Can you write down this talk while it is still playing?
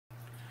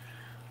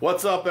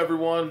What's up,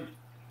 everyone?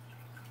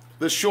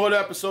 This short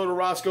episode of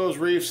Roscoe's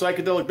Reef,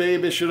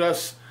 PsychedelicBabe issued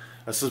us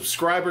a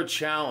subscriber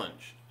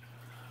challenge.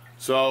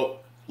 So,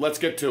 let's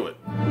get to it.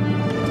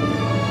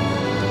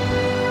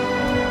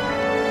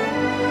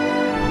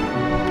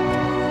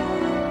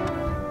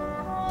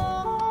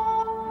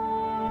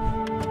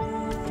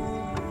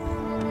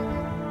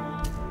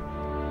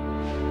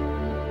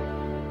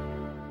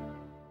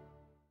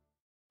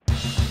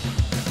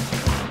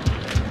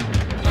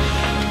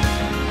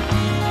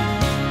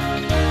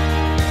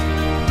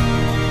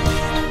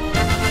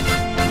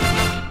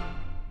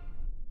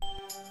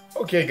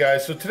 Okay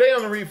guys, so today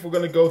on the Reef we're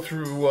going to go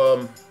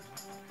through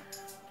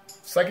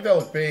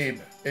PsychedelicBabe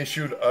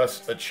issued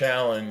us a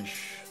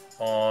challenge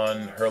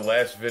on her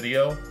last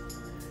video,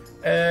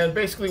 and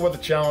basically what the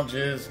challenge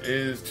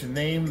is to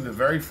name the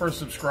very first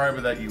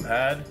subscriber that you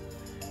had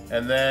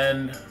and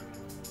then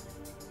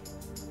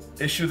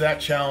issue that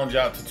challenge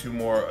out to 2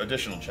 more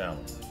additional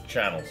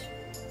channels.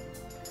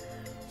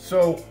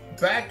 So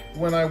back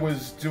when I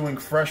was doing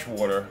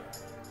freshwater,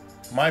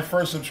 my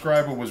first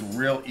subscriber was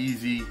real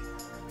easy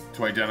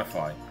to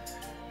identify,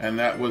 and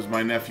that was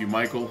my nephew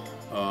Michael.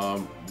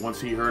 Once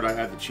he heard I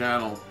had the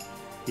channel,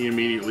 he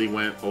immediately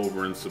went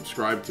over and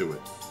subscribed to it.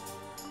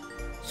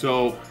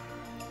 So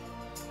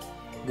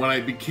when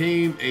I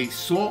became a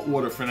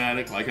saltwater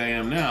fanatic like I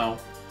am now,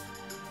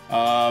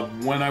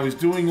 when I was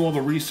doing all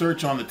the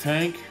research on the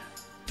tank,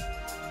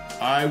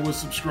 I was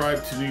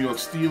subscribed to New York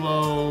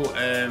Stilo,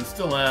 and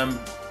still am,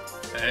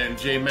 and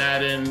Jay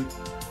Madden,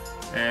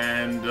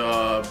 and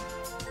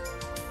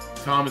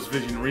Thomas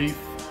Vision Reef.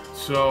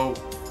 So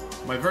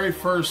my very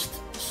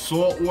first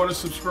saltwater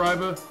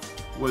subscriber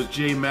was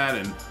Jay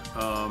Madden,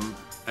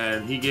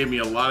 and he gave me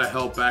a lot of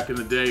help back in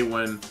the day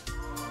when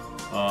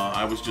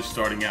I was just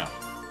starting out.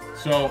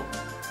 So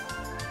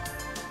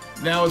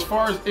now, as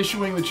far as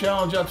issuing the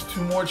challenge out to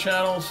 2 more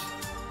channels,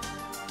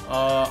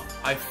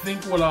 I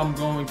think what I'm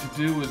going to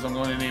do is I'm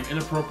going to name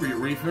Inappropriate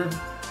Reefer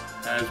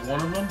as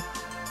one of them,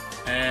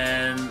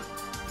 and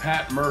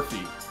Pat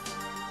Murphy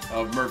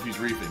of Murphy's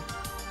Reefing.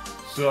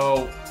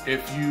 So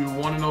if you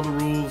want to know the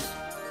rules,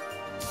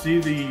 see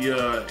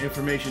the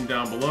information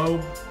down below,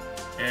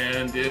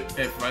 and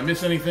if I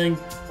miss anything,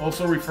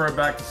 also refer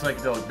back to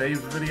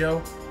PsychedelicBabe's video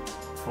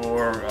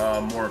for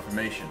more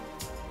information.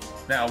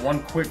 Now,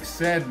 one quick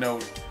sad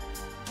note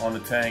on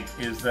the tank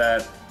is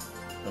that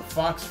the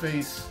fox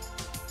face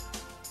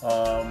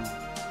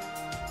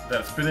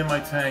that's been in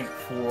my tank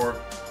for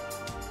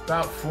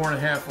about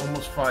 4.5,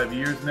 almost 5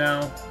 years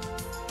now,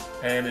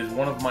 and is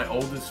one of my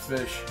oldest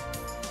fish,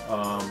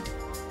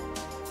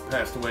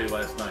 passed away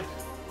last night.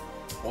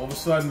 All of a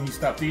sudden he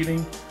stopped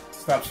eating,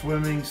 stopped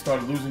swimming,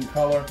 started losing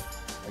color.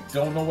 I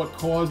don't know what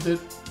caused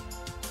it.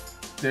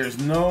 There's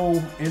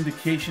no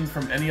indication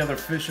from any other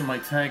fish in my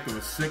tank of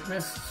a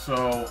sickness,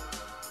 so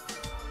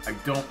I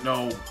don't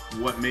know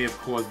what may have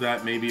caused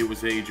that. Maybe it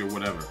was age or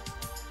whatever.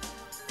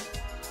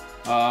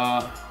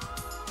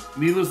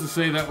 Needless to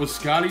say, that was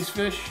Scotty's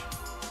fish.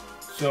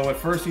 So at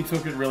first he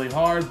took it really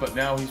hard, but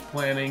now he's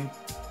planning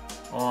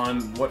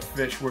on what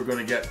fish we're going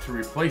to get to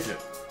replace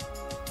it.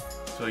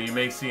 So you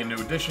may see a new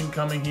addition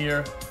coming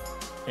here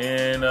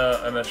in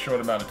a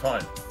short amount of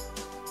time.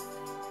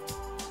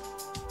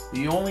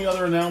 The only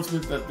other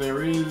announcement that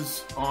there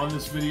is on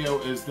this video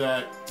is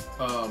that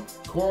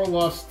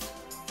Coralust,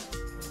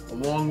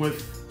 along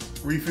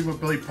with Reefing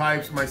with Billy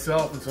Pipes,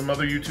 myself, and some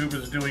other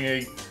YouTubers, are doing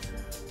a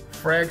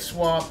frag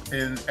swap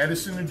in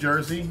Edison, New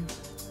Jersey.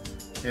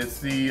 It's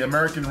the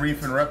American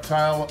Reef and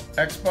Reptile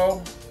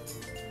Expo.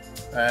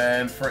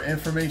 And for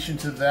information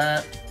to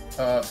that,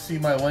 see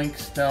my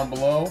links down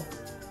below.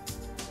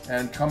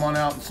 And come on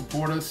out and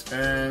support us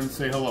and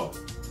say hello.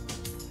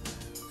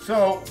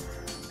 So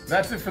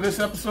that's it for this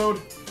episode.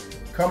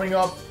 Coming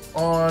up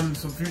on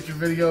some future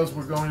videos,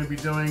 we're going to be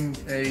doing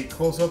a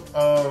close-up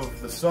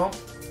of the sump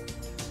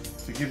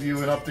to give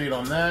you an update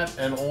on that,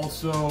 and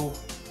also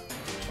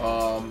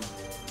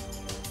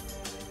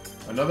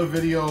another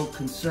video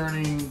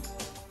concerning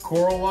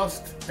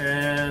Coralust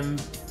and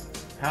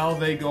how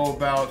they go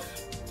about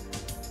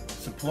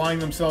supplying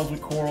themselves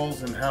with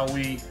corals, and how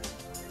we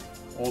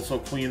also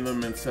clean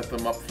them and set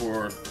them up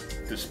for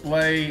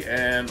display,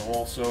 and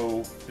also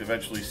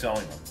eventually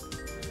selling them.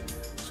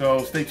 So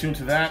stay tuned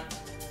to that.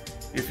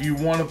 If you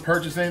want to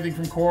purchase anything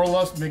from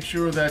Coralust, make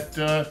sure that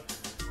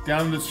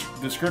down in the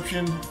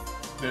description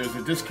there's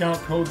a discount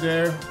code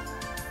there.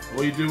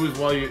 All you do is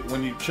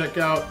when you check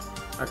out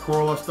at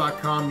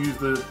Coralust.com, use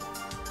the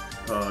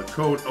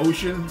code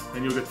OCEAN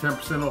and you'll get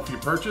 10% off your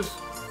purchase.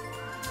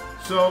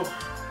 So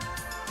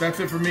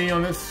that's it for me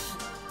on this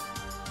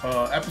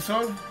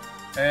episode.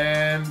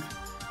 And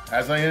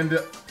as I end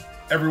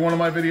every one of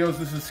my videos,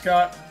 this is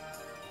Scott,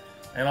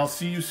 and I'll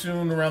see you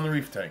soon around the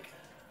reef tank.